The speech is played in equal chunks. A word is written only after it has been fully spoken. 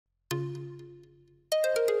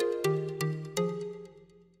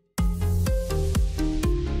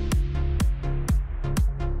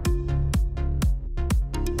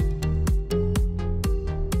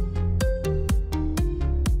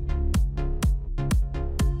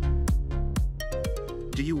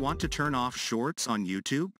Do you want to turn off shorts on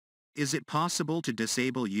YouTube? Is it possible to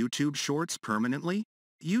disable YouTube Shorts permanently?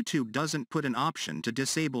 YouTube doesn't put an option to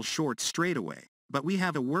disable shorts straight away, but we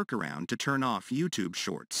have a workaround to turn off YouTube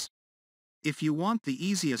Shorts. If you want the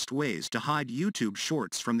easiest ways to hide YouTube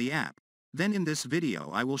Shorts from the app, then in this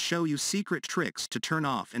video I will show you secret tricks to turn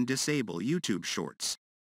off and disable YouTube Shorts.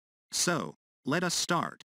 So, let us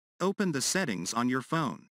start. Open the settings on your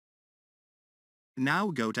phone.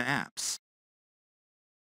 Now go to Apps.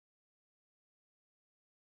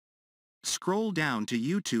 Scroll down to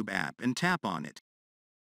YouTube app and tap on it.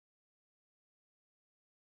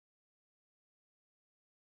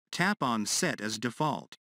 Tap on Set as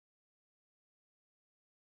Default.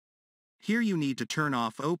 Here you need to turn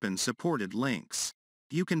off Open Supported Links.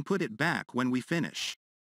 You can put it back when we finish.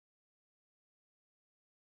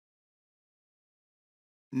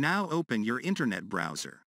 Now open your internet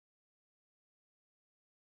browser.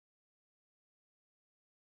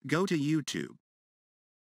 Go to YouTube.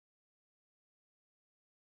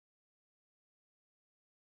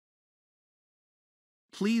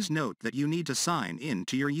 Please note that you need to sign in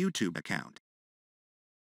to your YouTube account.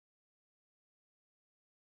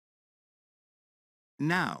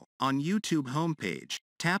 Now, on YouTube homepage,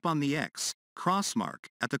 tap on the X crossmark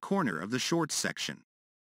at the corner of the Shorts section.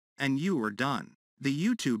 And you are done. The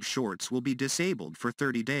YouTube Shorts will be disabled for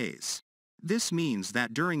 30 days. This means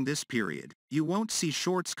that during this period, you won't see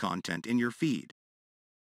Shorts content in your feed.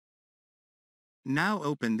 Now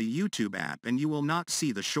open the YouTube app and you will not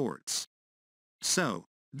see the Shorts. So,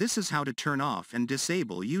 this is how to turn off and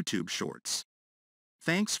disable YouTube Shorts.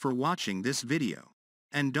 Thanks for watching this video.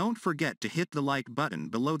 And don't forget to hit the like button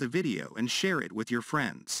below the video and share it with your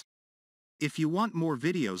friends. If you want more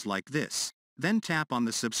videos like this, then tap on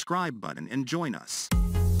the subscribe button and join us.